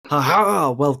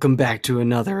Haha! Welcome back to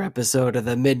another episode of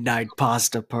the Midnight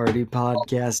Pasta Party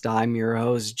podcast. I'm your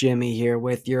host, Jimmy, here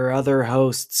with your other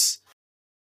hosts,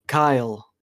 Kyle,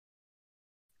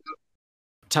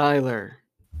 Tyler,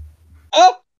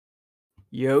 Oh!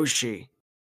 Yoshi,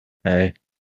 Hey.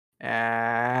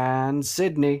 and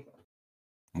Sydney.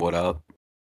 What up?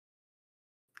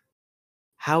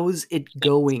 How's it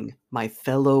going, my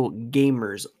fellow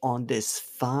gamers, on this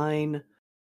fine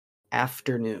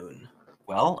afternoon?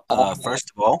 Well, first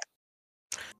of all,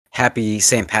 happy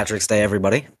St. Patrick's Day,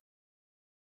 everybody.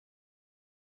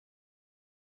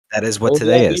 That is what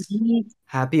today is.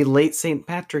 Happy late St.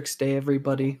 Patrick's Day,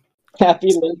 everybody. Happy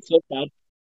late St. Patrick's.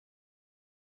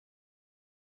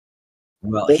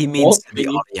 Well, It he means won't to the be.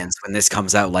 audience when this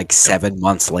comes out like 7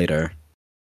 months later.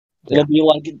 It'll be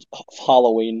like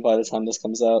Halloween by the time this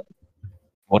comes out.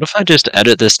 What if I just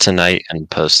edit this tonight and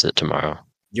post it tomorrow?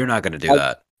 You're not going to do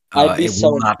that. I'd be It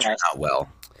so will not turn impressed. out well.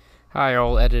 Hi,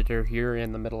 all editor here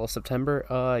in the middle of September.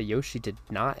 Yoshi did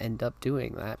not end up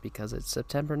doing that because it's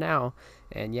September now,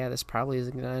 and yeah, this probably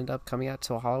isn't going to end up coming out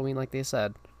till Halloween like they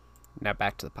said. Now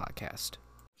back to the podcast.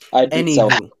 I'd be so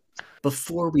Anywho,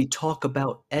 before we talk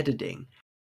about editing,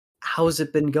 how's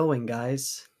it been going,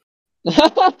 guys? I'm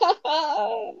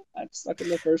stuck in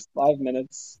the first 5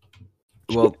 minutes.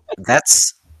 Well,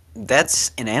 that's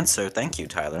an answer. Thank you,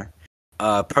 Tyler.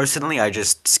 Personally, I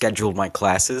just scheduled my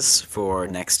classes for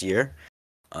next year.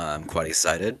 I'm quite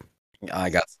excited. I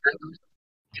got...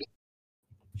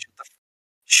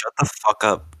 Shut the fuck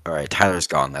up. All right, Tyler's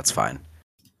gone. That's fine.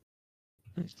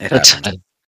 It happens.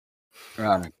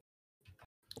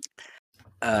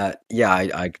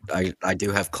 Yeah, I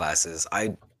do have classes.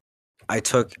 I'm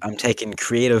taking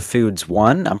Creative Foods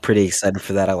 1. I'm pretty excited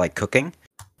for that. I like cooking.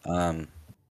 And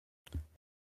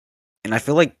I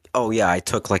feel like,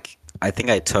 I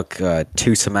think I took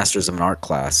 2 semesters of an art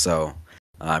class, so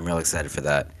I'm real excited for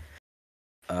that.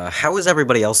 How is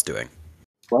everybody else doing?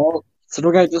 Well,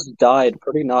 Little Guy just died.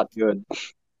 Pretty not good.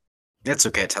 It's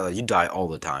okay, Tyler. You die all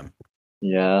the time.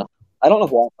 Yeah. I don't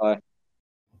have Wi-Fi.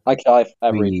 I die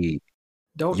every...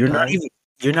 Don't You're die.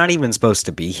 not even supposed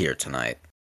to be here tonight.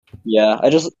 Yeah, I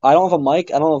don't have a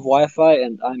mic, I don't have Wi-Fi,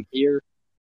 and I'm here.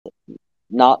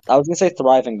 I was gonna say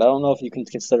thriving, but I don't know if you can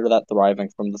consider that thriving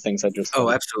from the things I just Oh,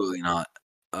 said. absolutely not.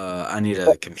 I need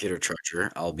a computer charger.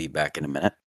 I'll be back in a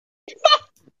minute.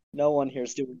 No one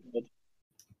here's doing good.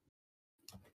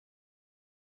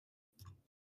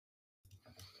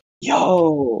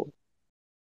 Yo!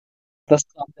 That's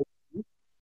something.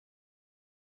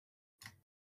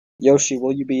 Yoshi,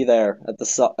 will you be there at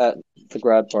the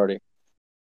grad party?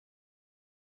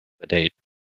 The date.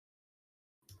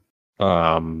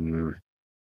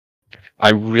 I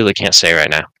really can't say right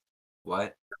now.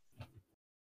 What?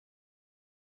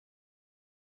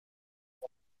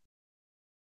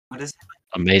 What is it?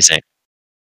 Amazing.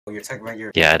 Oh, you're talking about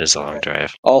your... Yeah, it is a long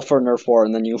drive. All for Nerf War,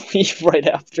 and then you leave right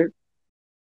after.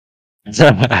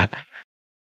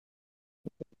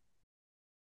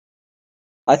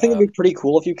 I think it'd be pretty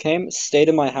cool if you came, stayed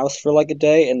in my house for like a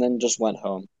day, and then just went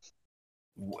home.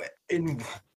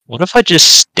 What if I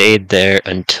just stayed there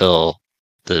until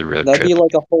the road That'd trip? be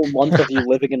like a whole month of you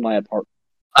living in my apartment.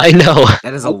 I know.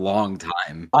 That is a long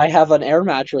time. I have an air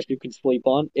mattress you can sleep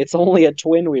on. It's only a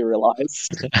twin, we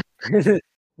realized.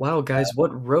 Wow, guys, what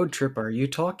road trip are you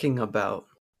talking about?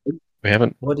 We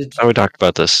haven't. What did Oh, we talked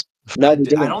about this. No, we I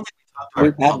didn't. don't think we talked about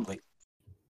it We haven't. publicly.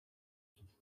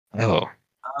 Oh.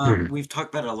 We've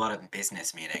talked about it a lot of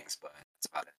business meetings, but that's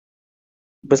about it.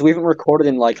 Because we haven't recorded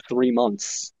in like 3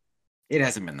 months. It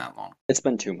hasn't been that long. It's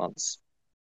been 2 months.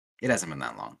 It hasn't been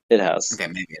that long. It has. Okay,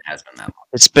 maybe it has been that long.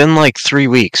 It's been like 3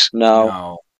 weeks. No.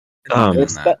 No. It's not been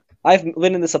It's that. I've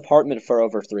been in this apartment for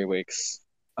over 3 weeks.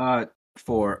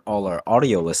 For all our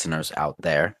audio listeners out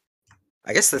there,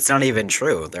 I guess that's not even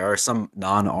true. There are some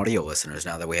non-audio listeners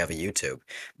now that we have a YouTube.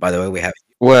 By the way, we have.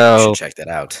 You Well, should check that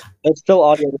out. It's still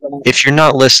audio. if you're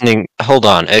not listening, hold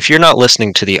on. If you're not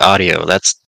listening to the audio,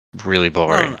 that's really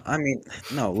boring. No, I mean,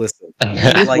 no. Listen,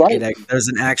 He's like right. there's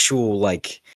an actual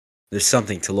there's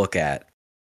something to look at.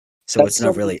 So That's it's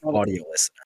not so really funny. audio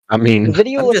listener. I mean,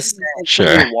 Video I'm just listeners, like, sure.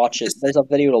 when you watch it. There's a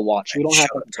video to watch. We don't have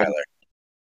Shut up, to. Tyler.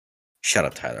 Shut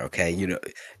up, Tyler. Okay, you know.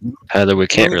 Tyler, we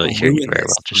can't Don't really hear you ruin very this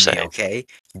well. for Just me, saying. okay?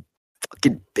 You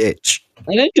fucking bitch,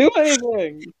 I didn't do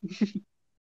anything.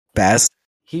 bastard.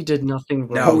 He did nothing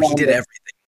No, wrong. he did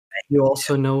everything. You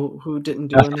also know who didn't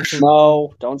do anything?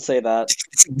 No, don't say that.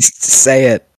 Say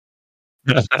it.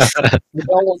 You don't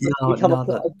want to No, become no, a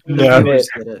the No. viewers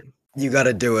did it. You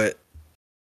gotta do it.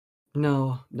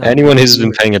 No, no. Anyone who's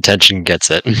been paying attention gets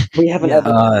it. We haven't Yeah,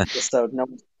 edited an episode. No.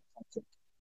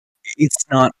 it's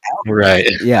not out. Right.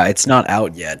 Yeah, it's not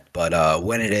out yet, but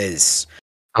when it is,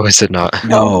 Oh, is it not?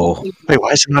 no, Wait,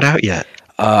 why is it not out yet?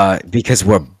 because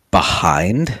we're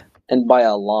behind. And by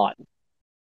a lot.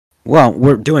 Well,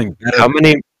 we're doing better. How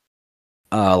many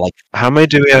How many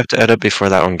do we have to edit before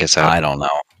that one gets out? I don't know.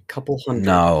 Couple hundred.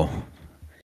 No,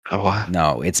 Oh, what?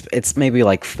 no, it's maybe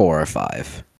like 4 or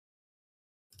 5.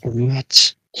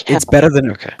 What? It's better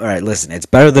than. Okay. All right, listen. It's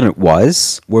better than it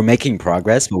was. We're making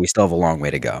progress, but we still have a long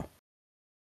way to go.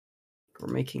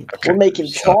 We're making We're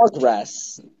making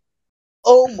progress.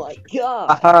 Oh my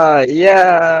god.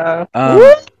 Yeah.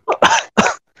 Um,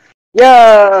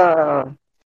 Yeah.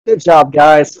 Good job,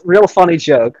 guys. Real funny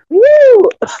joke. Woo!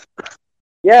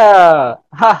 Yeah.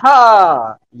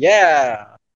 Ha. Yeah.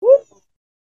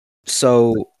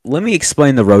 so let me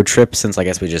explain the road trip, since I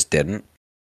guess we just didn't.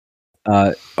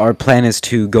 Our plan is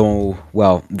to go.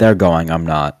 Well, they're going. I'm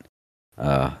not.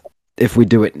 If we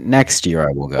do it next year,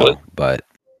 I will go. What? But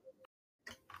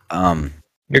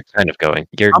You're kind of going.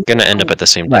 You're I'm gonna end up going. at the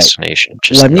same Right. destination.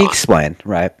 Just let me not explain.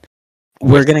 Right,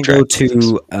 with we're gonna go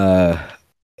dragons. to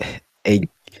a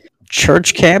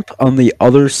church camp on the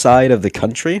other side of the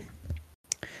country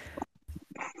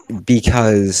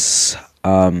because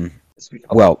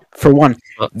well, for one,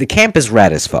 the camp is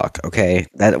rad as fuck. Okay,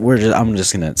 I'm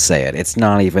just gonna say it. It's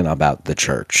not even about the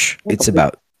church. It's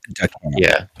about the camp.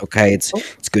 Yeah. Okay,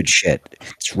 it's good shit.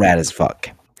 It's rad as fuck.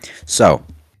 So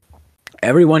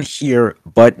everyone here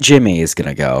but Jimmy is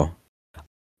gonna go.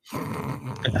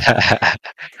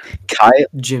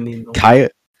 Jimmy.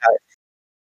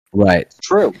 Right.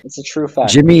 True. It's a true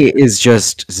fact. Jimmy is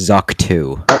just Zuck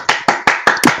too.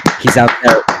 He's out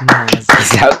there. No,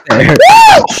 He's out there.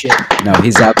 shit. No,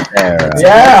 he's out there.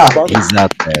 Yeah. He's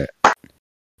out there.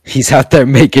 He's out there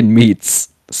making meats,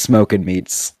 smoking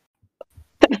meats.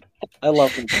 I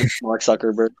love him, Mark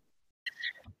Zuckerberg.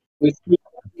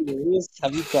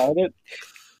 Have you tried it?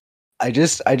 I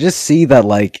just see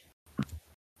that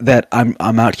that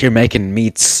I'm out here making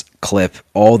meats clip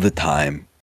all the time,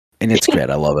 and it's great.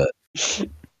 I love it.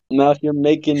 I'm out here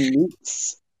making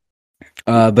meats.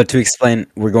 But to explain,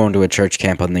 we're going to a church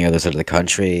camp on the other side of the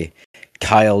country.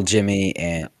 Kyle, Jimmy,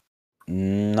 and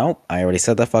nope, I already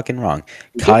said that fucking wrong.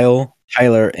 Kyle,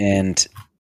 Tyler, and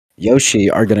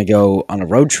Yoshi are gonna go on a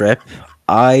road trip.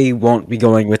 I won't be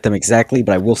going with them exactly,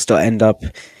 but I will still end up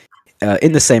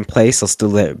in the same place. I'll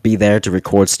still be there to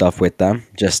record stuff with them,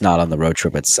 just not on the road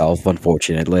trip itself,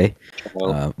 unfortunately.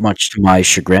 Much to my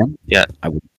chagrin. Yeah. I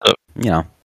would, Oh.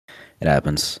 It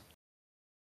happens.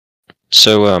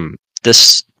 So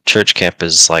this church camp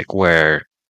is like where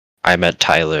I met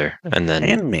Tyler, and then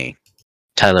And me.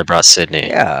 Tyler brought Sydney.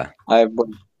 Yeah.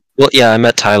 Well, yeah, I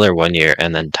met Tyler one year,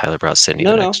 and then Tyler brought Sydney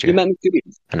the next You year, met me 2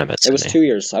 years. and I met It was Sydney. 2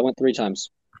 years. I went 3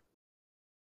 times.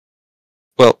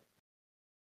 Well,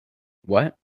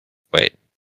 What? wait.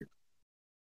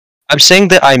 I'm saying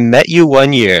that I met you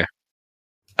one year,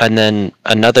 and then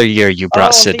another year you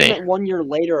brought I think Sydney. that 1 year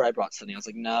later I brought Sydney. I was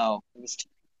like, no. It was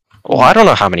Well, I don't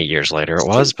know how many years later it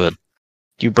was, but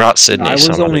you brought Sydney. I was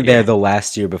some only other there year. the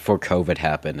last year before COVID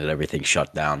happened and everything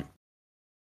shut down.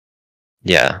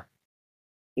 Yeah,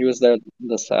 He was there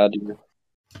the sad year.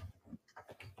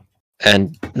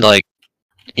 and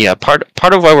yeah, part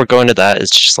of why we're going to that is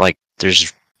just like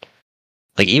there's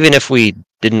even if we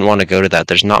didn't want to go to that,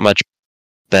 there's not much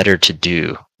better to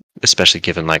do, especially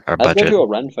given our I'd go budget. to a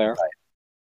Ren fair.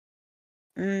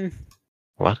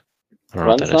 What? I don't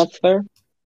know what Ren's that is. not fair?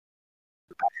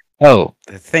 Oh,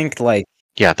 I think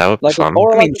yeah, that would be fun.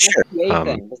 Or I mean, the sure. SBA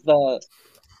thing.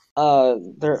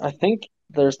 There's I think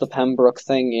there's the Pembroke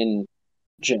thing in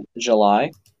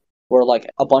July, where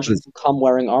a bunch of people come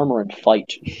wearing armor and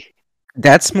fight.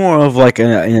 that's more of a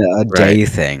day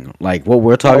thing. Like what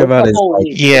we're talking No, about it's is a whole like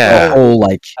week. Yeah. a whole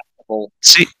Well,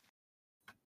 See,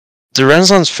 the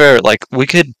Renaissance Fair, I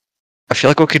feel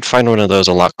like we could find one of those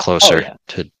a lot closer yeah.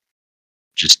 to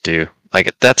just do.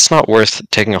 That's not worth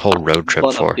taking a whole road trip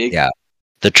but for. a big Yeah.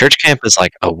 The church camp is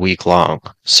a week long,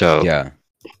 so yeah.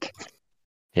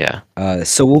 yeah.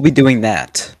 So we'll be doing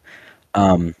that.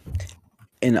 And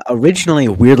originally,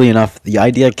 weirdly enough, the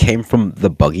idea came from the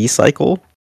buggy cycle.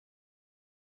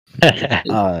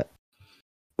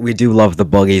 We do love the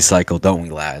buggy cycle, don't we,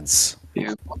 lads?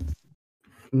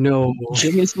 No.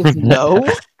 Jimmy says no.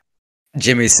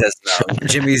 Jimmy says no.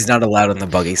 Jimmy's not allowed on the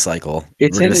buggy cycle.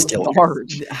 It's We're in gonna his steal.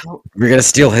 charge. We're gonna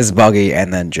steal his buggy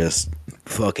and then just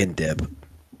fucking dip.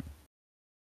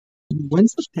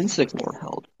 When's the Pensick War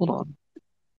held? Hold on.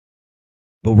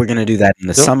 But we're gonna do that in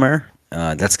the Yep. summer.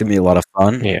 That's gonna be a lot of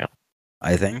fun. Yeah.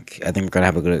 I think we're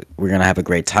gonna have a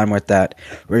great time with that.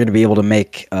 We're gonna be able to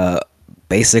make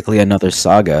basically another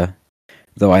saga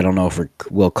Though I don't know if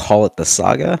we'll call it the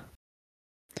Saga.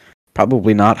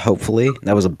 Probably not, hopefully.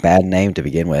 That was a bad name to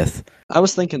begin with. I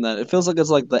was thinking that. It feels like it's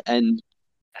like the end.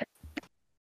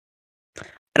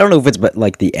 I don't know if it's but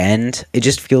like the end. It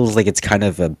just feels like it's kind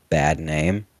of a bad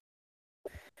name.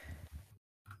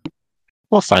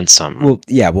 We'll find something. Well,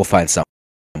 yeah, we'll find something.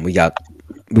 We got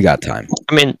time.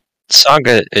 I mean,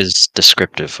 Saga is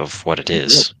descriptive of what it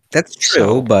is. That's true,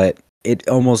 So- but it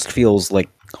almost feels like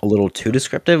a little too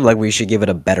descriptive. Like we should give it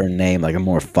a better name, like a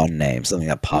more fun name, something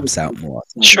that pops out more.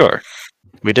 Sure.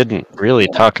 We didn't really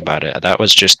talk about it. That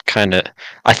was just kind of.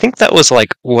 I think that was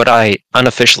like what I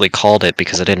unofficially called it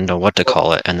because I didn't know what to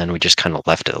call it, and then we just kind of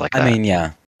left it like that. I mean,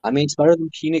 yeah. I mean, it's better than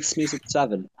Phoenix Music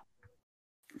 7.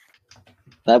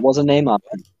 That was a name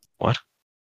option.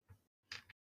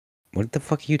 What the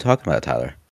fuck are you talking about,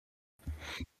 Tyler?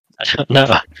 I don't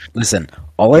know. Listen,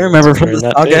 all I remember from We're the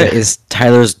not Saga there. is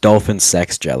Tyler's dolphin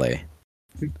sex jelly.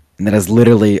 And that is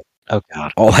literally Oh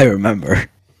god. all I remember.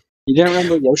 You didn't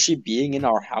remember Yoshi being in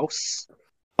our house?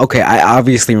 Okay, I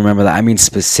obviously remember that. I mean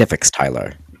specifics,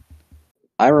 Tyler.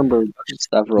 I remember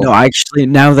several. No, actually,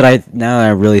 now that I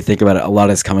really think about it, a lot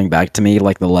is coming back to me,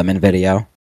 like the lemon video.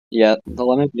 Yeah, the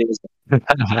lemon video was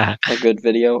a good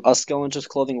video. Us going to his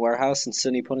clothing warehouse and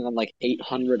Sydney putting on like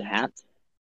 800 hats.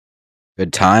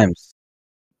 Good times.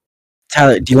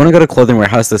 Tyler, do you want to go to Clothing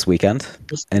Warehouse this weekend?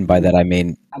 And by that I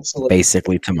mean Absolutely.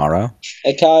 basically tomorrow.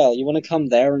 Hey Kyle, you want to come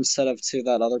there instead of to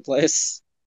that other place?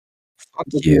 Fuck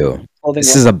you. Clothing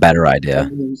This is a better idea.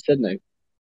 warehouse in Sydney.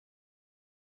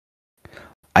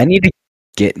 I need to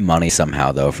get money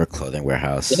somehow though for Clothing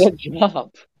Warehouse. Get a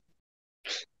job.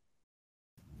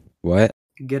 What?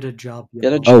 Get a job.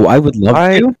 Get a yo. job. Oh, I would love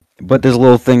to, but there's a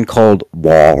little thing called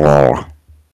wall.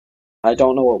 I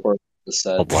don't know what word to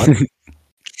say. What?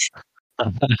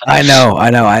 I know.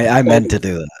 I meant to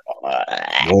do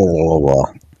that. Whoa.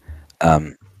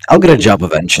 I'll get a job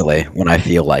eventually when I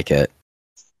feel like it.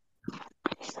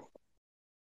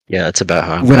 Yeah, it's about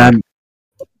how. When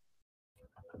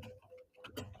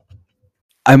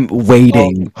I'm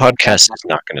waiting, Podcast is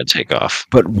not going to take off.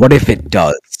 but what if it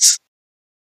does?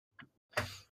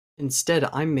 Instead,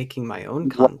 I'm making my own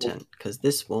content because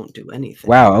this won't do anything.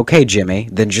 Wow. Okay, Jimmy.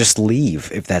 Then just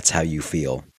leave if that's how you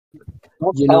feel.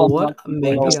 Don't You tell know him what? not to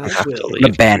Maybe go. I have to will. I'm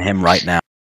gonna ban him right now.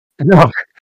 No.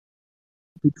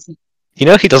 You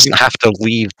know he doesn't have to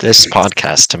leave this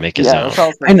podcast to make his Yeah, own. that's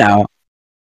all. I know.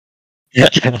 Yeah.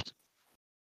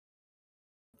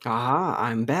 Aha,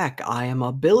 I'm back. I am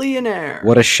a billionaire.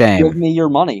 What a Give shame. me your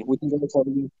money. We can go to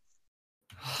you.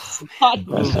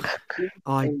 Oh,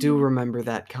 I do remember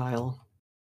that, Kyle.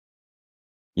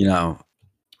 You know,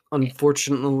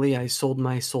 Unfortunately, I sold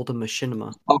my soul to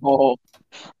Machinima. Oh.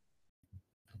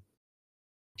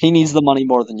 He needs the money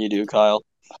more than you do, Kyle.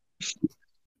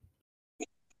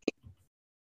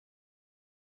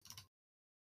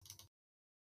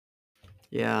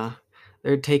 Yeah,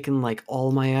 they're taking like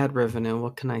all my ad revenue.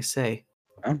 What can I say?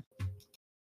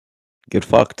 get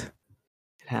fucked.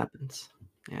 It happens.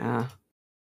 Yeah.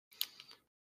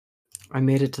 I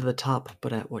made it to the top,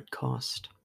 but at what cost?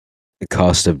 The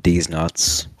cost of these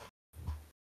nuts.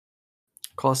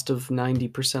 Cost of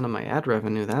 90% of my ad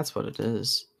revenue, that's what it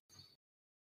is.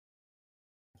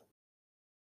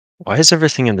 Why is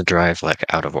everything in the drive like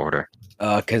out of order?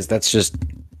 Because that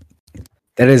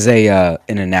is an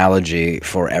analogy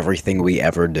for everything we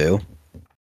ever do.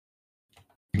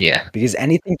 Yeah. Because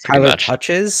anything Pretty Tyler much.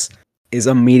 touches is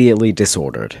immediately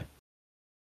disordered.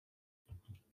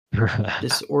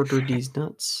 Disorder these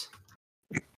nuts.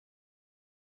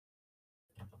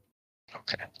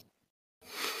 Okay.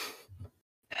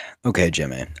 Okay,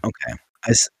 Jimmy. Okay.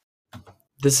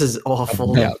 This is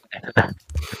awful. Yeah.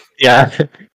 Yeah.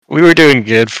 We were doing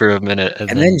good for a minute, And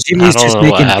then Jimmy's I don't just know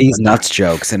what making these happened. nuts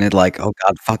jokes, and it like, oh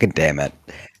god, fucking damn it.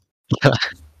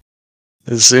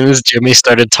 As soon as Jimmy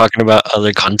started talking about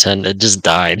other content, it just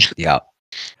died. Yeah.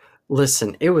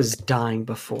 Listen, it was dying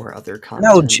before other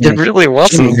content. No, It Jimmy, really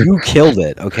wasn't. you killed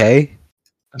it. Okay.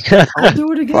 I'll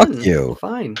do it again. Fuck you.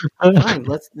 Fine. Fine.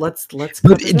 Let's But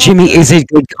cut it Jimmy, out then. is it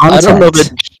good content? I don't know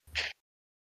that.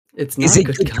 It's is not it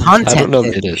good good content. I don't know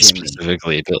Content, that it is Jimmy.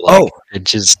 specifically, but like, Oh, it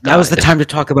just. now's the died. time to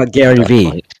talk about Gary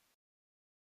V.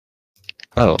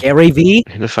 Oh, Gary V,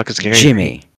 who the fuck is Gary?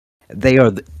 Jimmy. They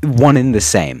are one and the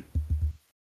same.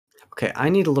 Okay, I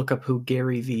need to look up who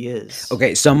Gary V is.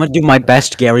 Okay, so I'm gonna do my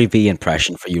best Gary V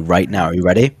impression for you right now. Are you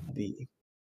ready? V.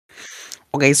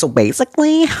 Okay, so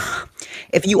basically,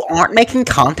 if you aren't making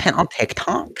content on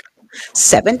TikTok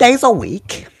 7 days a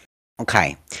week,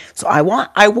 okay, so I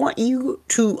want you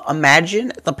to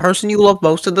imagine the person you love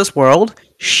most in this world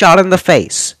shot in the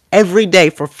face every day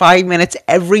for 5 minutes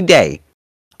every day.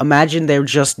 Imagine they're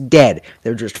just dead.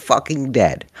 They're just fucking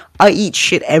dead. I eat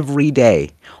shit every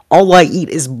day. All I eat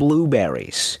is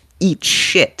blueberries. Eat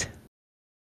shit.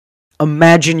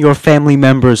 Imagine your family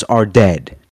members are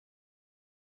dead.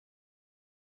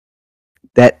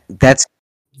 That's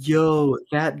Yo,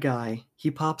 that guy. He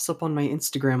pops up on my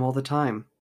Instagram all the time.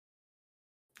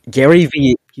 Gary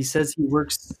V. He says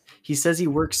he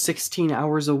works 16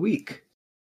 hours a week.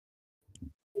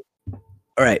 All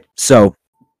right. So,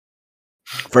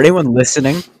 for anyone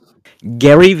listening,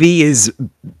 Gary V is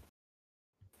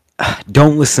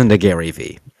don't listen to Gary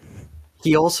V.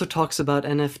 He also talks about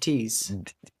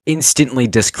NFTs. Instantly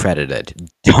discredited.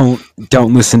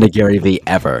 Don't listen to Gary V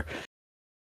ever.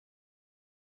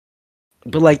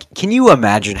 But like, can you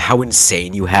imagine how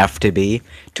insane you have to be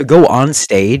to go on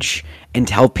stage and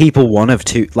tell people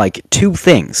two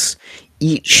things: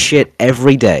 eat shit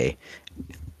every day,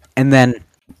 and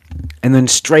then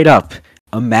straight up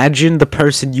imagine the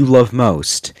person you love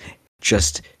most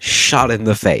just shot in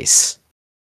the face.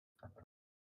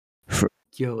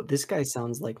 Yo, this guy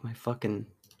sounds like my fucking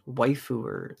waifu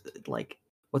or like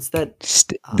what's that?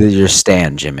 Your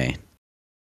stand, Jimmy.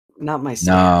 Not my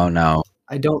stand. No.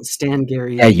 I don't stand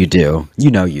Gary. Yeah, you do.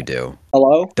 You know you do.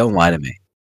 Hello? Don't lie to me.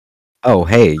 Oh,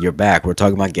 hey, you're back. We're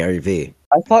talking about Gary V.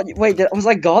 I thought. Wait, was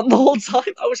I gone the whole time?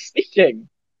 I was speaking.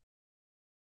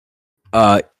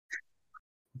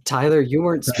 Tyler, you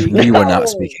weren't speaking. You were not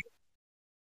speaking.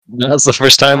 That's the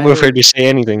first time we've heard you say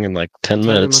anything in like 10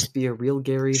 Tyler minutes. must be a real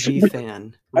Gary V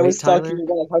fan. I Right, was Tyler? talking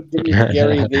about how Jimmy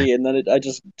Gary V, and then I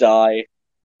just die.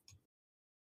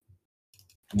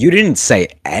 You didn't say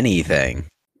anything.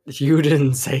 You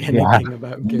didn't say anything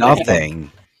about Gary.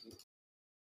 Nothing.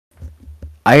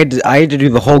 I had to do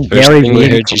the whole First Gary thing we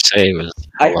V. heard you say was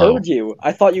I hello. heard you.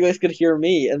 I thought you guys could hear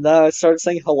me, and then I started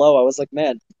saying hello. I was like,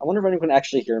 man, I wonder if anyone can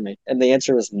actually hear me. And the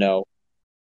answer was no.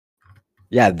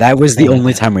 Yeah, that was the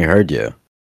only time we heard you.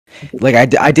 Like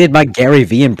I did my Gary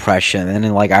V impression, and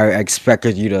then like I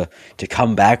expected you to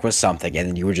come back with something, and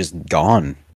then you were just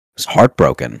gone. I was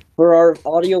heartbroken. For our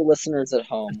audio listeners at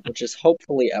home, which is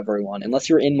hopefully everyone, unless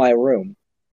you're in my room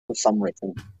for some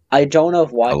reason, I don't have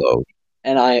Wi-Fi, Hello.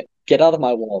 and I get out of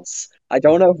my walls. I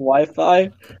don't have Wi-Fi.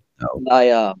 No.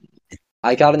 And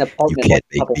I got an You apartment can't a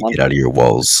make couple me months get out of your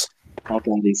walls. ago.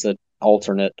 He said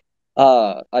alternate.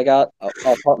 I got an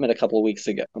apartment a couple of weeks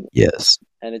ago, Yes.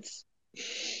 and it's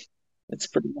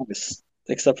pretty nice,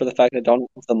 except for the fact I don't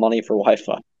have the money for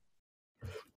Wi-Fi.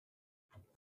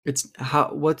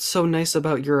 What's so nice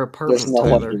about your There's apartment, no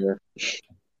one Tyler? here.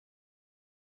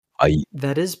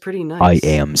 That is pretty nice. I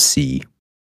am C.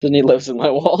 Then he lives in my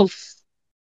walls.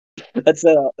 That's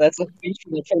a feature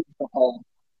that came with the home.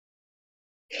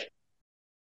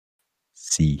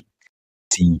 C.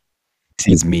 C.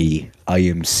 C is me. I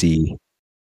am C.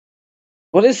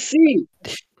 What is C?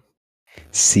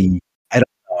 C.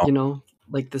 You know,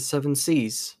 like the 7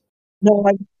 C's. No,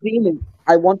 I've seen it.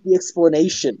 I want the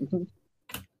explanation.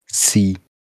 C.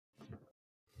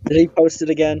 Did he post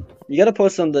it again? You gotta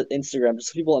post on the Instagram, just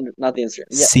so people not the Instagram.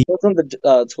 Yeah, C. post on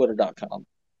the Twitter.com.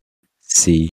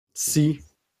 C. C.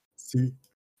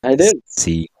 I did.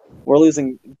 C. We're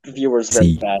losing viewers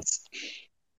very C. fast.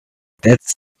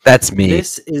 That's me.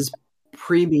 This is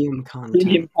premium content.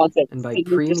 Premium content. And by And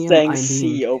you're just premium, saying I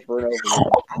C mean over and over.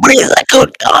 What is that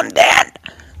good content?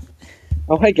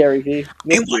 Oh, hey, Gary V.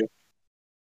 Miss you.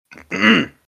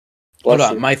 Hold Bless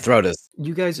on, you. my throat is.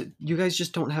 you guys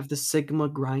just don't have the Sigma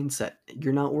grind set.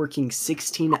 You're not working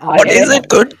 16 hours. What is it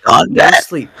good No content?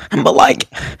 sleep. But like,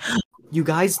 You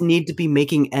guys need to be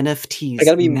making NFTs I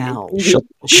gotta be now.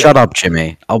 shut up,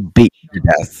 Jimmy. I'll beat you to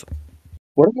death.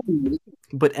 What am I making?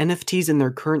 But NFTs in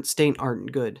their current state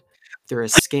aren't good. They're a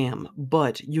scam.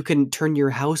 But you can turn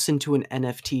your house into an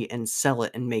NFT and sell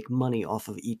it and make money off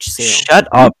of each sale. Shut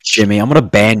up, Jimmy. I'm gonna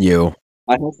ban you.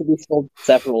 I have to be sold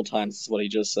several times, is what he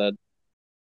just said.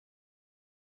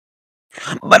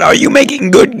 But are you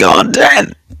making good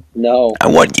content? No. I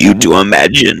want you to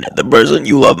imagine the person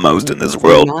you love most in this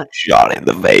world not- shot in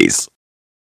the face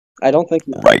I don't think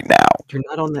you right now. You're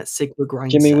not on that Sigma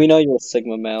grind Jimmy, set. we know you're a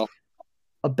Sigma male.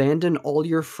 Abandon all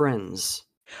your friends.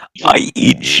 I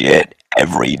eat shit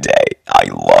every day. I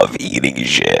love eating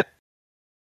shit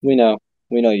We know.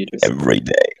 We know you do. every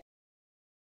day.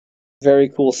 Very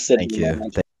cool Sydney. Thank you.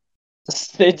 moment.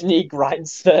 Sydney grind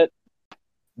set.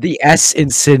 The S in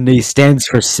Sydney stands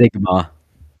for Sigma.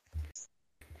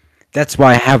 That's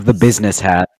why I have the business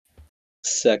hat.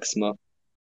 Sexma.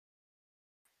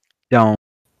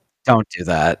 Don't do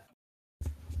that.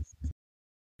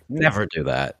 Never do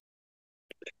that.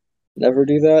 Never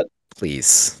do that?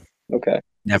 Please. Okay.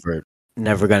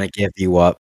 Never gonna give you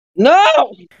up.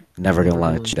 No! Never gonna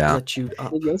let you down. Let you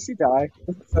up. Did Yoshi die?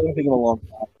 This is anything in a long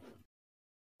time.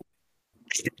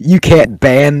 You can't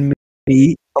ban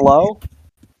me. Hello?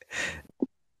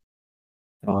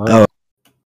 Oh,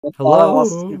 I thought I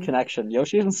lost Hello? connection.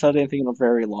 Yoshi hasn't said anything in a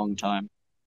very long time.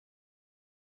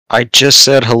 I just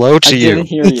said hello I to you. didn't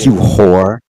hear thank you, you.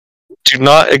 whore. Do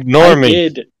not ignore I me.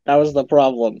 did. That was the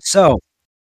problem. So,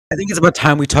 I think it's about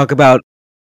time we talk about.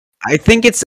 I think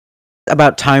it's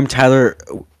about time, Tyler,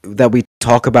 that we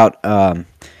talk about. The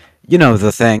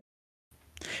thing.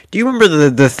 Do you remember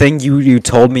the thing you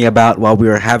told me about while we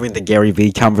were having the Gary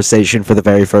V conversation for the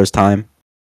very first time?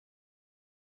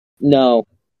 No.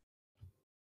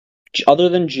 Other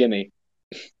than Jimmy.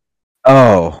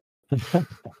 Oh.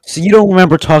 So you don't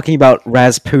remember talking about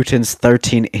Rasputin's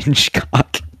 13-inch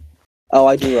cock? Oh,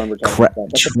 I do remember talking about that.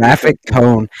 That's a Traffic bullshit.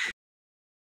 cone.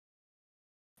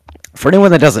 For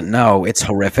anyone that doesn't know, it's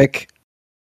horrific.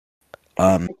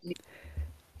 Do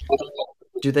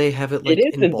they have it It like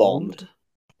is embalmed?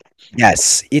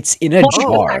 Yes, it's in a Oh.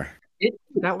 jar.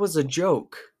 That was a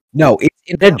joke. No, it's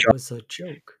in a That jar. was a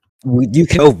joke.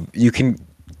 You can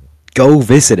go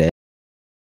visit it.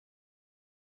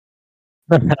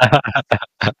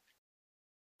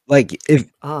 Like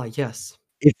Ah, yes.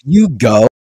 if you go,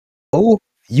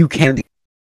 you can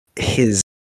his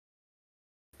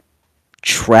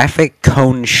traffic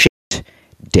cone shaped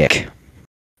dick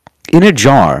in a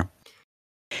jar.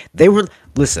 They were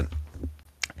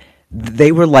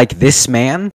like, this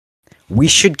man, we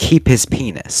should keep his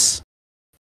penis.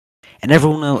 And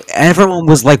everyone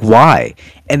was like, why?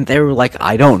 And they were like,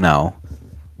 I don't know.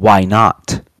 Why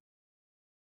not?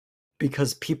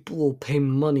 Because people will pay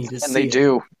money to see And they it.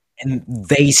 do. And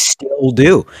they still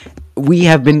do.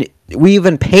 We've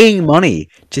been paying money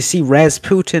to see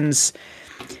Rasputin's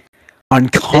It's so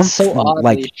uncomfortable.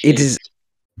 oddly shaped.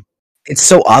 It's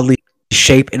so oddly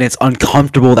shaped, and it's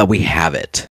uncomfortable that we have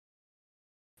it.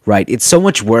 Right? It's so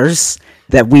much worse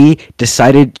that we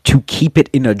decided to keep it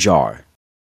in a jar.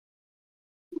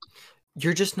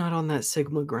 You're just not on that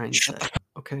Sigma grind set,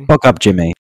 okay? Fuck up,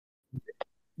 Jimmy.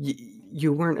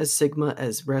 You weren't as Sigma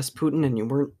as Rasputin, and you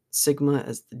weren't Sigma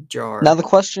as the jar. Now the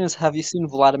question is, have you seen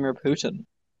Vladimir Putin?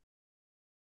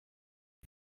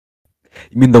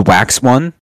 You mean the wax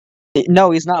one?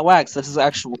 No, he's not wax. That's his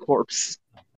actual corpse.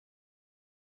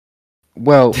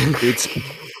 Well, it's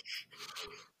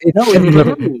No, it's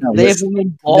true. No, They have listen. him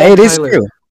involved. It is Tyler. true.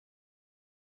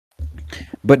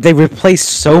 But they replaced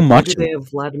so Why much. do they have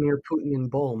Vladimir Putin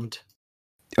embalmed?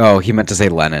 Oh, he meant to say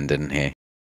Lenin, didn't he?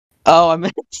 Oh, I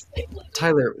meant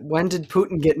Tyler, when did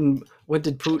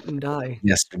Putin die?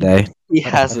 Yesterday. he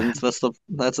hasn't. That's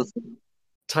a thing.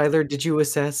 Tyler, did you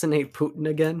assassinate Putin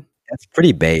again? That's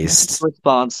pretty based.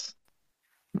 Response.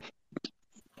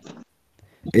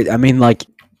 I mean, like,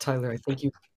 Tyler, I think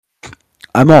you.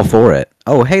 I'm all for it.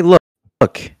 Oh, hey, look,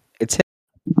 it's him.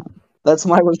 That's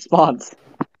my response.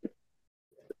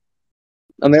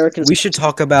 American. We should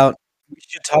talk about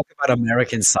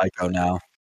American Psycho now.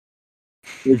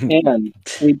 We can.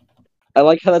 I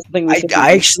like how that's the thing we said.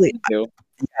 I actually, do.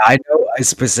 I know I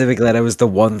specifically that it was the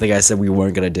one thing I said we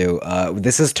weren't gonna do.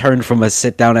 This has turned from a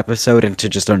sit-down episode into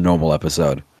just a normal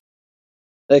episode.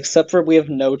 Except for we have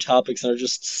no topics and are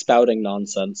just spouting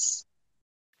nonsense.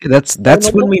 That's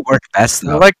when we work best,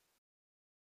 though.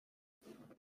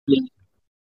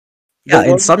 Yeah,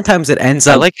 and sometimes it ends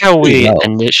I up. like how we well.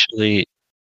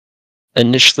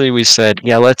 initially we said,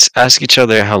 yeah, let's ask each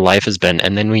other how life has been,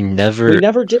 and then we never did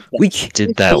that. We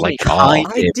did that like Kind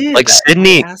all. I did. Like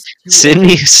I asked you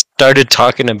Sydney started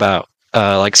talking about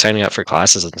like signing up for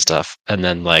classes and stuff, and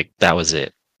then like that was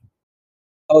it.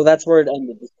 Oh, that's where it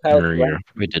ended. This child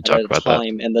We did at talk a about that.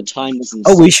 time, and the time was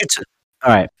Oh, we insane. should.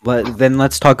 All right, well then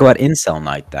let's talk about incel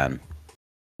night then.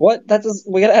 What?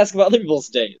 We gotta ask about other people's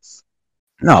days.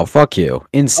 No, fuck you,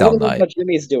 I incel want to know night. what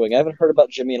Jimmy's doing. I haven't heard about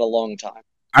Jimmy in a long time.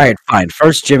 All right, fine.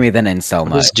 First Jimmy, then incel What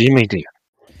night. does Jimmy do?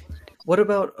 What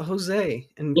about Jose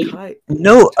and Kai?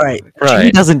 No, all right. Jimmy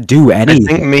Right. doesn't do I anything.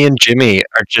 think me and Jimmy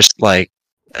are just like,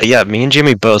 yeah, me and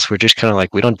Jimmy both. We're just kind of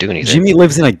like we don't do anything. Jimmy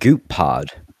lives in a goop pod.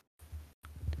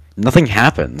 Nothing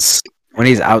happens when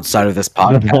he's outside of this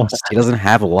podcast. He doesn't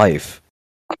have a life.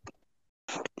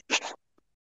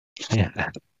 Yeah.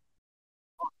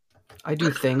 I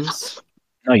do things.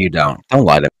 No, you don't. Don't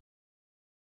lie to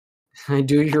me. I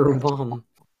do your mom.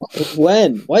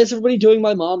 When? Why is everybody doing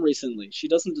my mom recently? She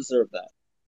doesn't deserve that.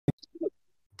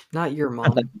 Not your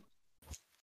mom.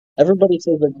 Everybody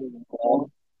says they're doing my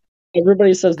mom.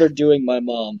 Everybody says they're doing my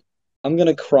mom. I'm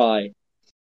gonna cry.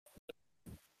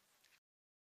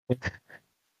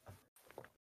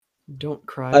 Don't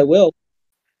cry. I will.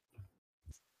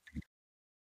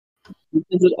 He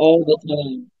does it all the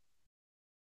time.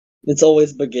 It's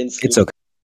always Baginski. It's okay.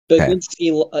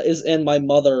 Baginski is in my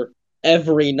mother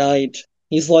every night.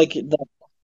 He's like the.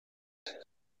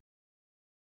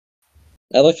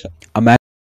 I like Imagine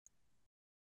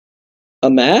a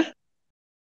meh.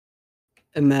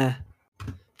 Meh.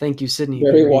 Thank you, Sydney.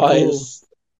 Very Very cool. wise.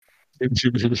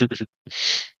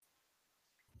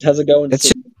 How's it going? it's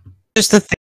Sydney? just the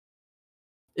thing.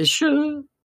 It should.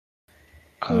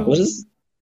 What is?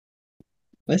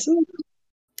 I said.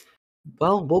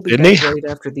 Well, we'll be Sydney? back right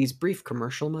after these brief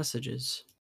commercial messages.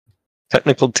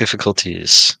 Technical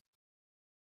difficulties.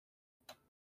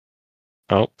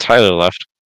 Oh, Tyler left.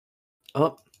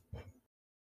 Up.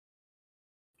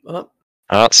 Up.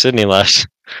 Oh, Sydney left.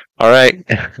 All right.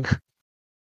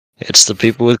 It's the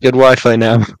people with good Wi-Fi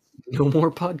now. No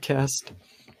more podcast.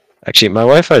 Actually, my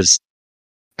Wi-Fi's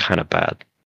kind of bad.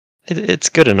 It's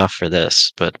good enough for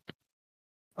this, but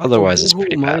otherwise it's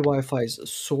pretty my bad. Wi-Fi's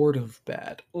sort of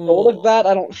bad. All of that,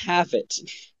 I don't have it.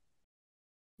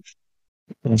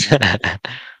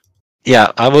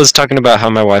 Yeah, I was talking about how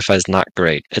my Wi-Fi is not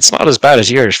great. It's not as bad as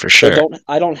yours for sure,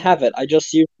 I don't have it. I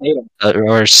just use data.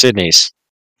 or Sydney's.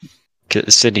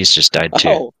 'Cause Sydney's just died too.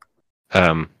 Oh,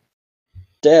 Um,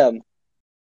 damn.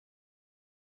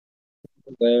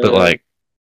 but like,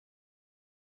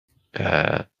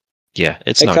 yeah,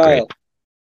 it's Hey, not Kyle. great.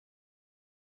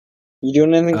 You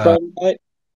doing anything Uh, Friday night?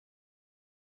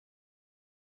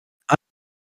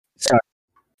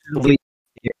 Sorry.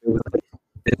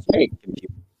 Hey.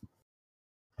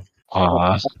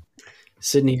 Aw,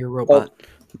 Sydney, your robot.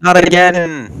 Not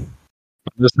again.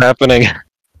 what's happening?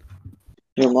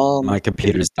 Your mom. My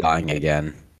computer's dying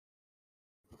again.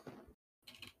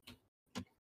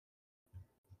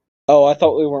 Oh, I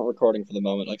thought we weren't recording for the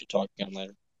moment. I could talk again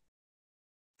later.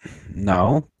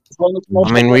 No. We're in the I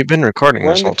commercial mean, break. we've been recording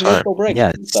We're this in the whole time. commercial break. Yeah,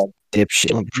 and it's stuff.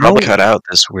 dipshit. We'll probably No. cut out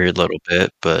this weird little bit,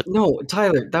 but No,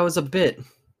 Tyler, that was a bit.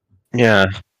 yeah.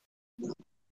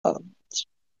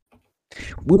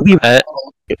 We'll be Uh,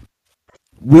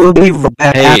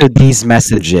 back Hey. after these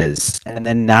messages, and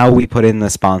then now we put in the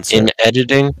sponsor. in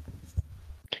editing,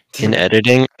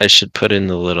 I should put in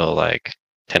the little like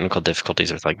technical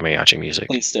difficulties with like mariachi music.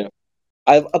 Please do.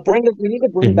 We need to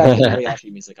bring back the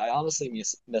mariachi music. I honestly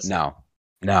miss it. No,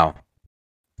 no,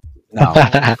 no,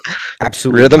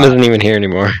 absolutely Rhythm not. isn't even here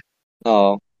anymore.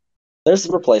 Oh, there's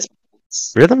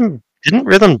replacements. Didn't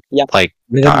Rhythm Yeah. like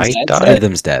Rhythm's dead. die?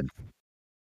 Rhythm's dead.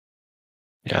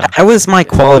 Yeah. How is my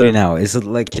quality now? Is it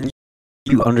like, can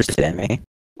you understand me?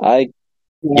 I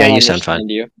Yeah, cannot you sound fine.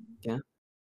 understand you.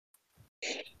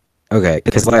 Okay,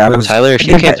 because like I was Tyler, if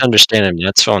you can't understand him,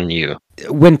 that's on you.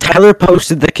 when Tyler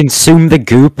posted the consume the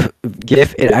goop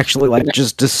gif, it actually like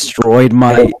just destroyed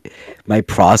my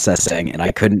processing, and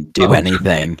I couldn't do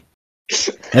anything.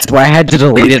 That's why I had to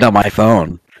delete it on my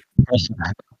phone.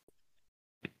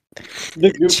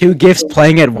 The goop, 2 gifs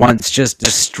playing at once just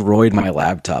destroyed my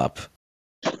laptop.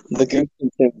 the goop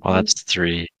consumed. Well, that's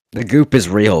 3. The goop is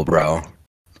real, bro,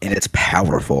 and it's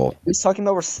powerful. He's talking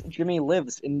about where Jimmy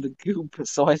lives in the goop,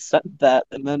 so I sent that,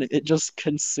 and then it just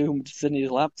consumed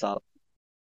Sydney's laptop.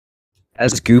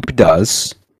 As goop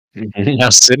does. Now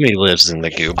Sydney lives in the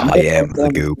goop. I am the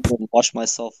goop. And watch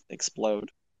myself explode.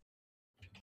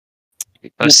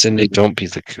 Sydney, don't be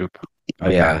the goop. Oh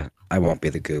yeah, I won't be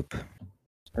the goop.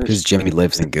 Because Jimmy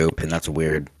lives in goop, and that's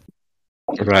weird.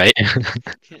 Right.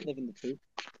 Can't live in the goop.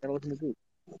 Gotta live in the goop.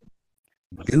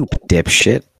 Goop,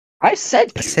 dipshit. I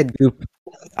said I said goop.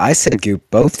 I said goop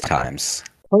both times.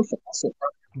 perfect.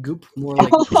 Goop, more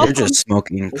like You're just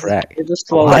smoking crack. You're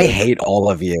just I hate all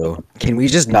of you. Can we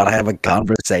just not have a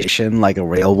conversation like a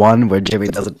real one where Jimmy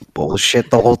doesn't bullshit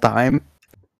the whole time?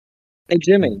 Hey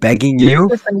Jimmy. Begging you?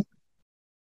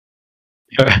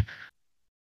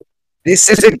 This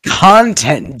isn't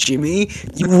content, Jimmy.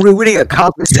 You ruining a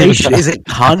conversation isn't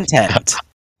content.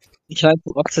 Can I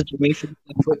talk to Jimmy for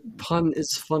but pun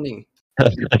is funny.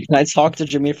 Can I talk to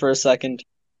Jimmy for a second?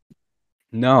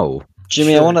 No.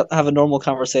 Jimmy, I Sure. want to have a normal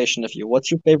conversation with you. What's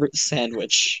your favorite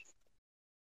sandwich?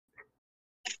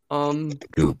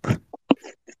 Goop.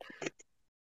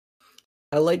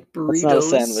 I like burritos. That's not a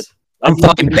sandwich. I'm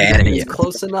fucking banning It's you.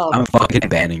 close enough. I'm fucking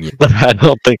banning you. I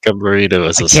don't think a burrito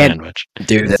is I a can't- sandwich.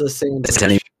 Dude, It's a sandwich. that's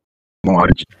anymore.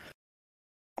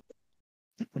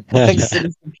 I think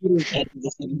Sydney's computer can't do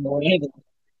this anymore either.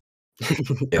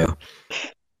 Yeah.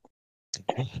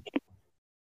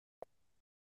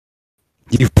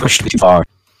 You've pushed me far.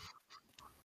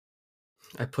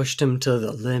 I pushed him to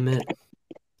the limit.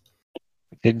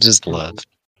 He just love.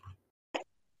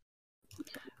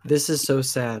 This is so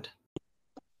sad.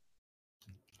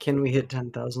 Can we hit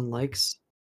 10,000 likes?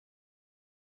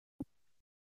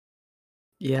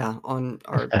 Yeah, on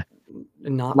our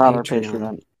not Not our Patreon.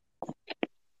 Patreon.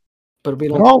 But we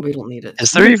Well, don't need it.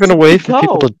 Is there even a way for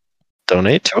people to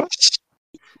donate to us?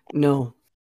 No,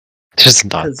 There's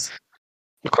not. because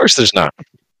Of course, there's not.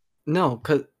 no,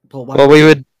 because well, why Well, would we we?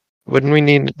 would. Wouldn't we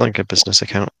need like a business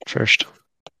account first?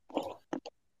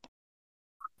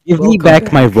 Give me Welcome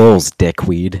back my back. rolls,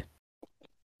 dickweed.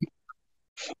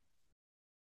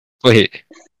 Wait.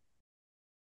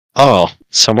 Oh,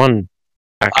 someone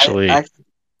actually.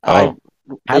 Oh,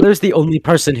 Tyler's the only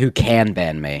person who can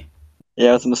ban me.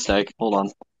 Yeah, it's a mistake. Hold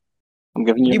on. I'm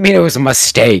giving What do you. you mean it was a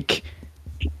mistake?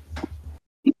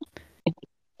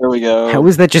 Here we go. How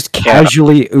is that just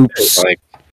casually? Oops. like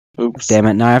Oops. Damn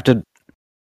it! Now I have to.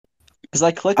 Because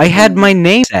I clicked. I had on- my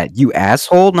name set. You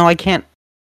asshole! Now I can't.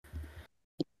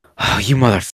 Oh, you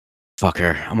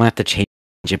motherfucker! I'm gonna have to change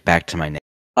it back to my name.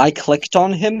 I clicked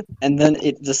on him, and then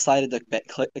it decided to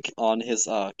click on his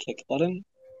kick button.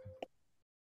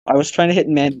 I was trying to hit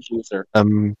manage user.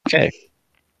 okay.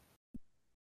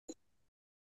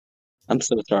 I'm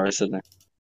so sorry, Sydney.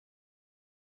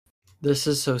 This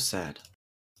is so sad.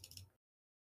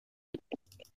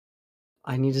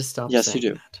 I need to stop Yes, you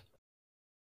saying do. that.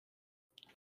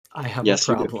 I have Yes,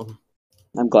 a you do. problem.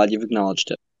 I'm glad you've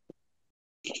acknowledged it.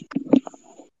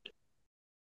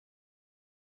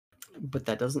 But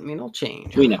that doesn't mean I'll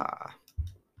change. We know. Haha.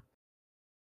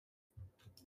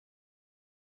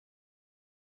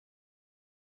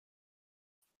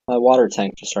 My water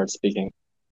tank just started speaking.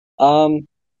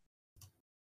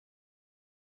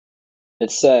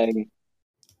 It's saying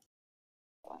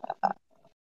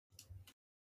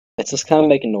it's just kind of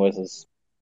making noises.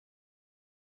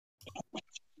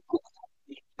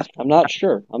 I'm not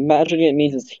sure. I'm imagining it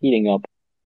means it's heating up.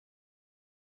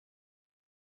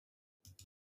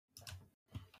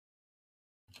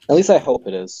 At least I hope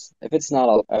it is. If it's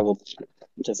not, I will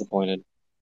be disappointed.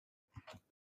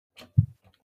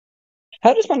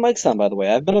 How does my mic sound, by the way?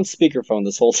 I've been on speakerphone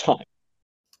this whole time.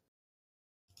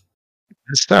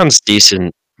 It sounds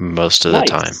decent most of the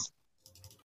time. Nice.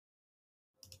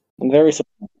 I'm very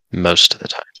surprised. Most of the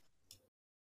time.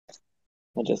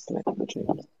 I just make the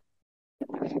change.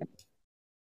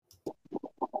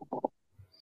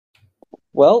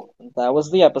 Well, that was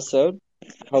the episode.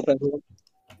 Hope everyone.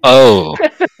 Oh,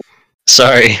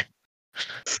 sorry.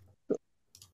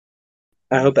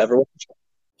 I hope everyone.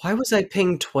 Why was I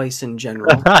pinged twice in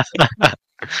general?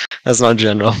 That's not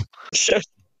general.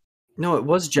 No, it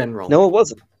was general. No, it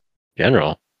wasn't.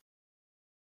 General.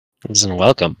 Isn't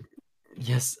welcome.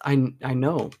 Yes, I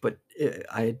know, but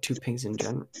I had 2 pings in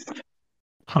general.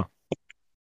 Oh,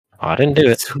 I didn't do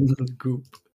it. It's in the goop.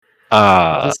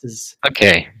 This is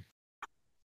Okay.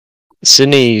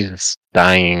 Sydney's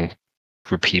dying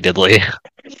repeatedly.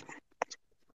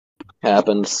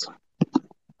 Happens.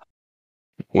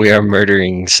 We are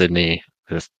murdering Sydney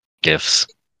with gifts.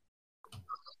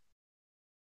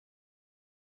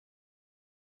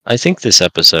 I think this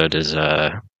episode is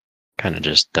kind of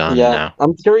just done now.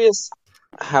 I'm curious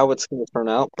how it's going to turn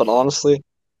out, but honestly,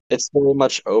 it's very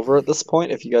much over at this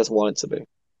point if you guys want it to be.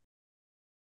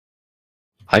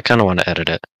 I kind of want to edit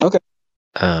it. Okay.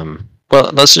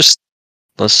 Well,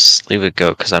 let's leave it go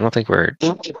because I don't think we're.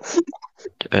 Do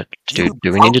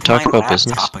we need to talk about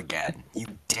business? Again, you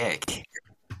dick.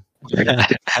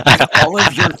 All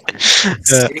of your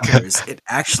stickers, it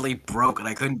actually broke, and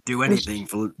I couldn't do anything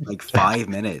for like 5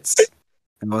 minutes. It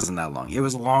wasn't that long. It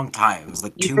was a long time. It was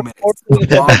like 2 minutes. It was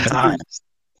a long time.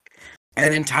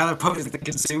 And then Tyler posted the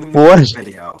consume What?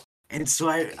 video, and so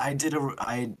I did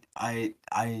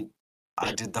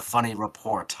the funny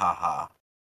report. Haha.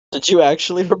 Did you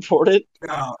actually report it?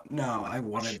 No, I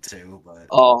wanted to, but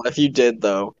Oh, if you did,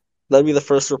 though, that'd be the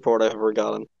first report I've ever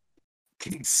gotten.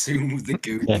 consume the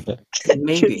goop.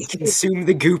 maybe. Consume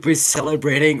the goop is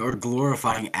celebrating or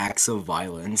glorifying acts of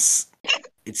violence.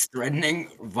 It's threatening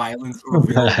violence or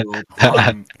real world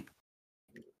crime.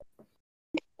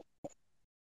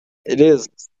 It is.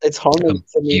 It's harming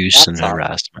Abuse and laptop.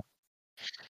 harassment.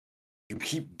 You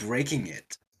keep breaking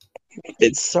it.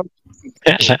 It's so.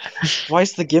 Why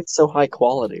is the gift so high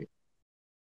quality?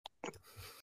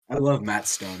 I love Matt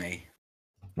Stoney.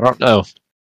 Oh no.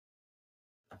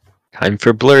 Time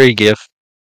for blurry gif.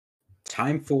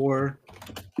 Time for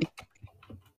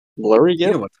Blurry you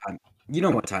gift? know what time. You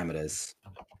know what time it is.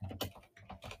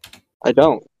 I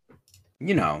don't.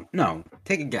 You know, no.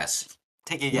 Take a guess.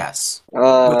 Take a guess.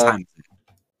 What time is it?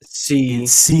 See,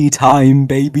 It's C time,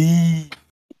 baby.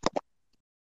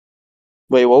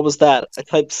 Wait, what was that? I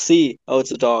typed C. Oh,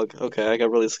 it's a dog. Okay, I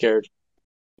got really scared.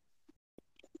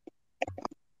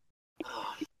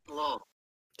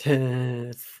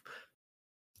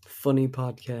 funny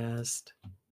podcast.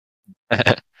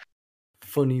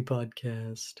 Funny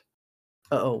podcast.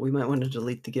 Uh-oh, we might want to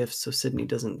delete the GIF so Sydney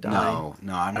doesn't die.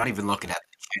 No, I'm not even looking at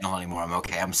the channel anymore. I'm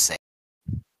okay. I'm safe.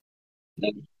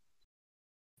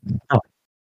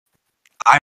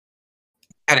 I'm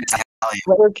gonna tell you.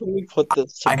 Where can we put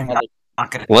this? I'm not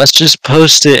gonna Let's just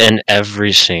post it in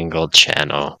every single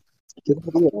channel.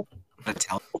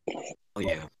 tell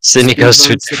you. Sydney goes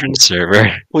to a Speedrun different Sydney's-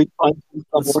 server. We find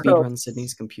Let's somewhere else. speedrun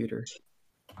Sydney's computer.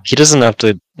 He doesn't have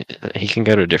to. He can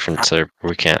go to a different server.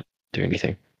 We can't do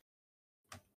anything.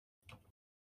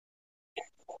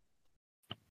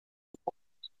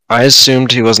 I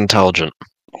assumed he was intelligent.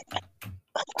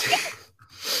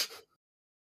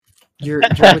 You're with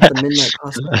the Midnight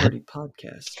Pasta Party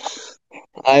podcast.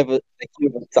 I have a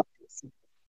IQ of science.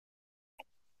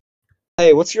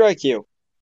 Hey, what's your IQ?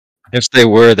 If they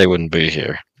were, they wouldn't be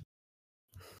here.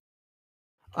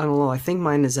 I don't know. I think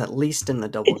mine is at least in the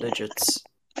double digits,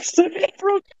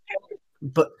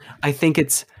 but I think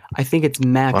it's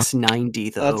max 90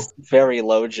 though. That's very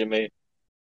low, Jimmy.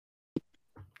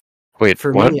 Wait,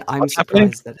 For what? me, I'm What's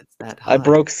happening? surprised that it's that high. I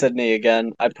broke Sydney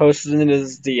again. I posted in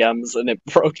his DMs and it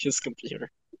broke his computer.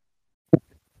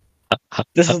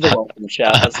 This is the welcome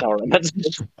chat. That's not what I meant to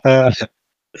do.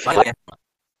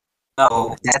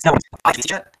 No, that's not my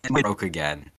chat. It broke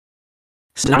again.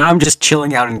 So now I'm just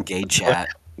chilling out in gay chat,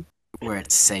 where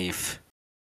it's safe.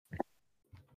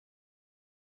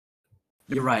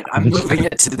 You're right. I'm moving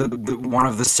it to the one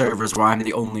of the servers where I'm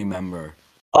the only member.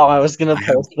 Oh, I was gonna I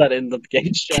have- post that in the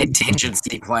game chat.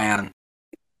 Contingency plan.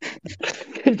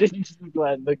 Contingency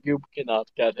plan. The goop cannot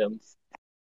get him.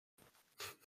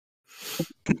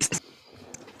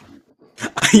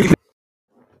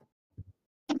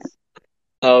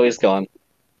 Oh, he's gone.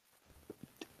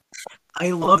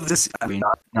 I love this. I mean,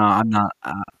 no, I'm not.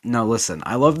 No, listen.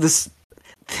 I love this.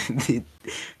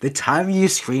 The time you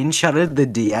screenshotted the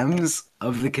DMs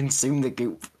of the consume the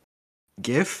goop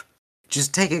GIF,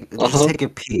 just take a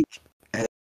peek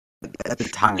at the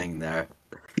timing there.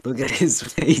 Look at his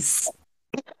face.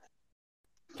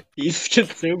 He's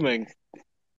consuming.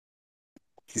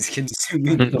 He's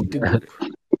consuming. Scoop de goop.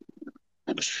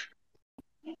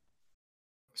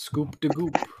 Scoop de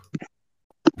goop.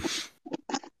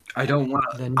 I don't want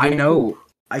to. Then I go know.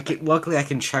 I can. Luckily, I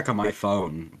can check on my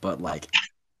phone, but like,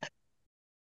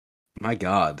 my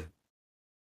God,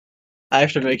 I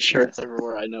have to make sure it's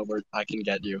everywhere I know where I can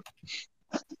get you.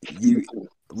 you.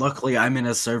 Luckily, I'm in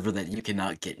a server that you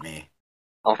cannot get me.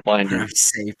 I'll find you. I'm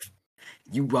safe.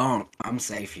 You won't. I'm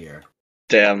safe here.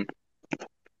 Damn.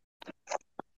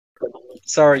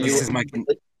 Sorry, This is my.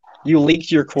 you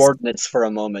leaked your coordinates for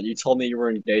a moment. You told me you were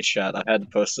in gay chat. I had to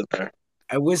post it there.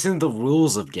 I was in the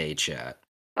rules of gay chat,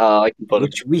 I can put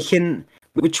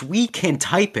which we can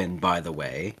type in. By the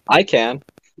way, I can.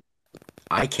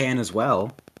 I can as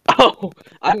well. Oh,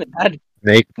 I'm an ad.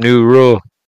 Make new rule.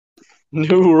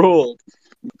 New rule.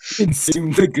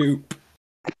 Consume the goop.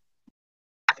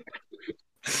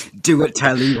 Do it,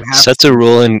 Tyler. You have Sets to. a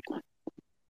rule in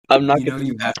I'm not You know gonna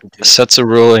you have to. Do it. sets a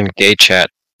rule in gay chat.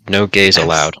 No gays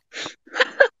allowed.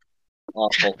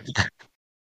 awful.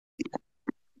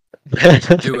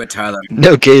 Do it, Tyler.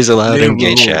 No gays allowed New in gay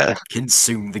rule. chat.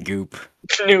 Consume the goop.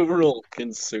 New rule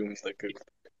consumes the goop.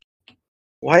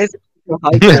 Why is it a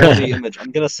high quality image?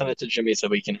 I'm gonna send it to Jimmy so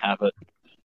we can have it.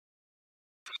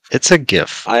 It's a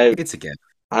GIF. It's a gift.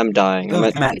 I'm dying. I'm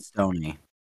Look, at Matt Stoney.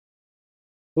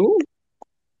 Who?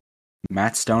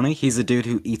 Matt Stoney. He's a dude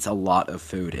who eats a lot of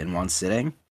food in one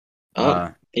sitting.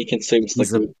 Oh, he consumes the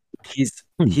he's a- goop.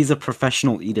 He's a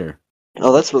professional eater.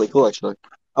 Oh, that's really cool, actually.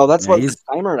 Oh, that's Yeah, what he's-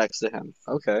 the timer next to him.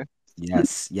 Okay.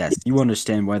 Yes. You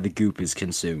understand why the goop is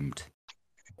consumed.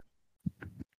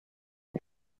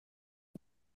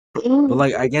 But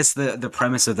like, I guess the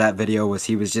premise of that video was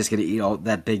he was just gonna eat all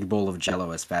that big bowl of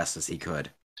Jello as fast as he could,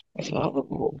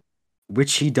 Oh.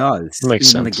 which he does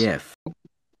Makes in sense. the GIF.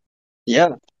 Yeah.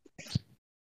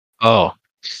 Oh,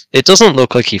 it doesn't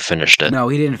look like he finished it. No,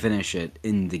 he didn't finish it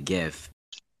in the GIF.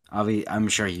 I'm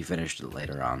sure he finished it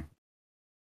later on.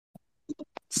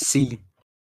 See,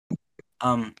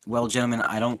 well, gentlemen,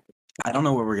 I don't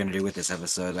know what we're gonna do with this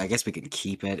episode. I guess we can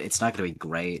keep it. It's not gonna be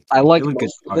great. I like It was good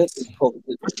most of it. parts. until-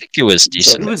 I think it was It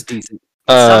decent. was decent. It's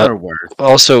not our worst.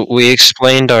 Also, we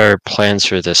explained our plans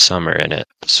for this summer in it,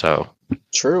 so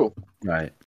True.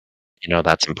 Right.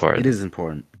 that's important. It is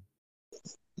important.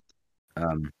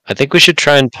 I think we should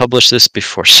try and publish this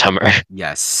before summer.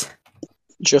 Yes.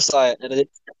 Josiah, edit.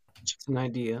 It's an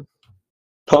idea.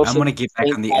 Post I'm it. gonna get back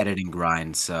on the editing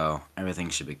grind, so everything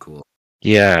should be cool.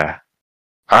 Yeah.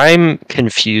 I'm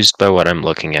confused by what I'm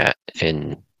looking at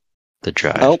in the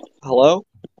drive. Help. Hello.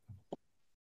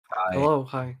 Hi. Hello,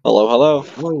 hi. Hello. Hello.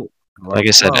 Hello. Like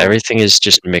I said, Hello? everything is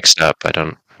just mixed up. I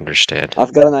don't understand.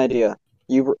 I've got an idea.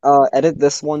 You edit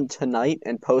this one tonight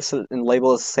and post it and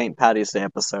label it as St. Patty's Day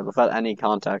episode without any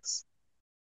context.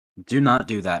 Do not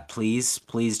do that, please.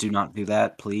 Please do not do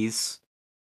that, please.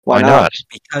 Why not?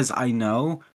 Because I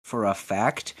know for a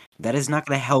fact that is not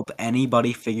going to help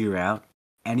anybody figure out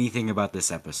anything about this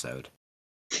episode.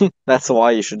 That's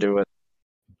why you should do it.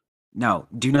 No,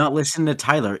 do not listen to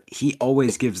Tyler. He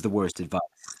always gives the worst advice.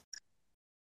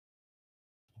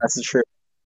 That's the truth.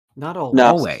 Not all. No.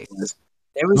 Always.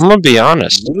 There was I'm gonna be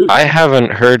honest. I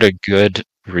haven't heard a good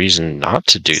reason not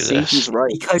to do See, he's this. right.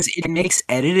 because it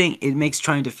makes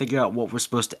trying to figure out what we're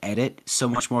supposed to edit so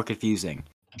much more confusing.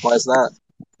 Why is that?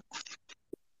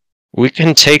 We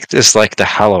can take this like the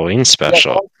Halloween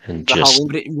special and the just Halloween-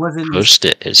 But it wasn't. post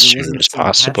it as It soon wasn't a as St.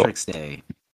 possible. Patrick's Day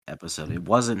episode. It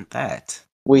wasn't that.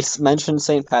 We mentioned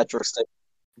St. Patrick's Day.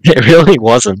 It really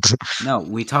wasn't. No,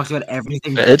 we talked about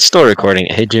everything. It's still recording.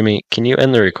 Hey Jimmy, can you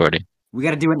end the recording? We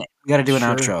gotta do an Sure.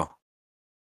 outro.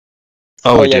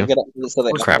 Oh, we yeah, do. get it so that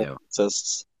Of course Crap. we do.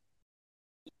 exists.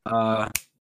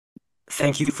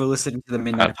 Thank you for listening to the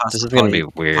Midnight Pasta This is gonna Party be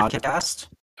weird. podcast.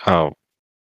 Oh,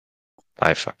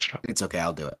 I fucked it up. It's okay,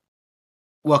 I'll do it.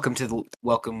 Welcome,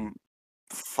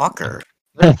 fucker.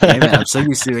 Hey man, I'm so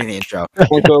used to doing the intro.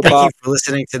 Thank you for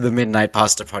listening to the Midnight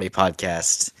Pasta Party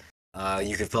podcast.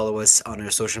 You can follow us on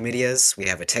our social medias. We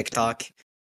have a TikTok,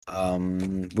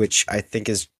 which I think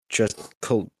is just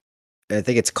I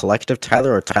think it's Collective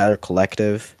Tyler or Tyler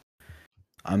Collective.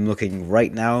 I'm looking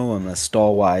right now. I'm gonna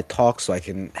stall while I talk so I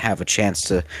can have a chance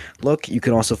to look. You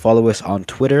can also follow us on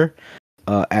Twitter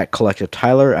at Collective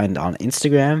Tyler and on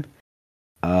Instagram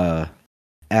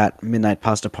at Midnight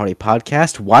Pasta Party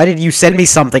Podcast. Why did you send me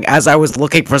something as I was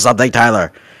looking for something,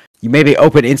 Tyler? You made me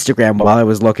open Instagram while I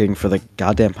was looking for the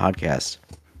goddamn podcast.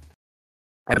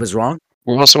 I was wrong.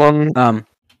 We're also on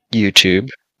YouTube.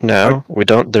 No, we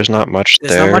don't. There's not much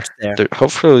There's there. not much there.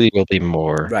 Hopefully, will be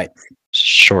more Right.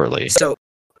 shortly. So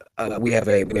we have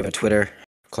a Twitter,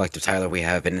 Collective Tyler. We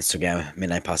have an Instagram,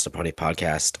 Midnight Pasta Party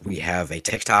Podcast. We have a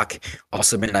TikTok,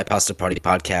 also Midnight Pasta Party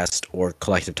Podcast or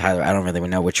Collective Tyler. I don't really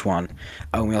know which one.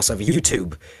 We also have a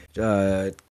YouTube,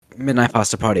 Midnight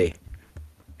Pasta Party.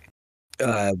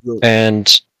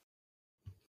 And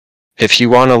if you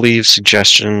want to leave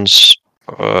suggestions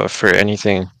for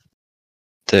anything,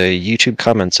 the YouTube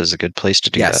comments is a good place to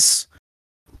do yes.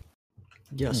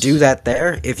 Yes. Do that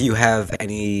there if you have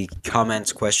any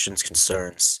comments, questions,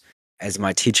 concerns. As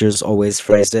my teachers always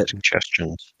phrased that.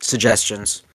 it,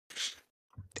 Suggestions.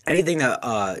 anything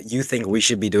that you think we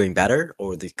should be doing better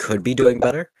or they could be doing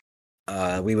better,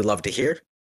 we would love to hear.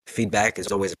 Feedback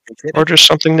is always appreciated. Or just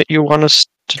something that you want us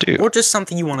to do. Or just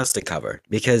something you want us to cover,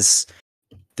 because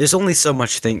there's only so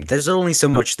much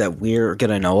that we're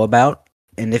gonna know about,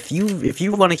 and if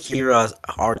you want to hear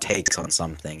our takes on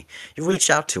something, you reach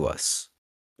out to us.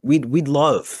 We'd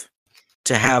love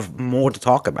to have more to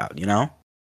talk about, you know.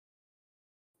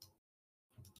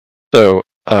 So,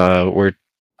 we're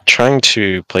trying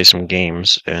to play some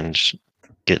games and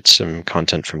get some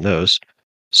content from those.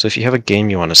 So if you have a game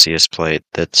you want to see us play,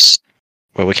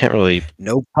 we can't really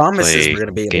No promises play we're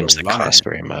gonna be able games to that run cost it.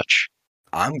 very much.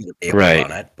 I'm gonna be able Right. to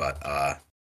run it, but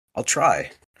I'll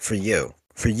try for you.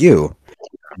 For you.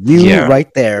 You Yeah.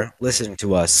 right there listening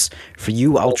to us. For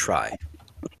you, I'll try.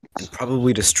 And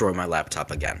probably destroy my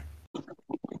laptop again.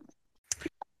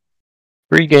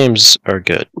 Free games are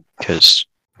good because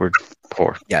we're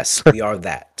poor. Yes, we are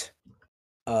that.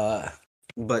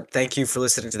 But thank you for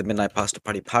listening to the Midnight Pasta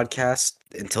Party podcast.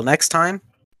 Until next time,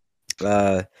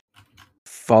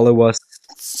 follow us.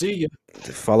 See ya.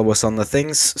 Follow us on the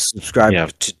things. Subscribe Yeah.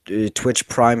 to Twitch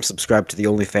Prime. Subscribe to the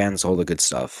OnlyFans. All the good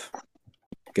stuff.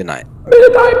 Good night.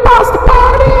 Midnight Pasta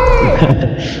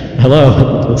Party!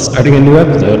 Hello, starting a new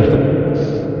episode.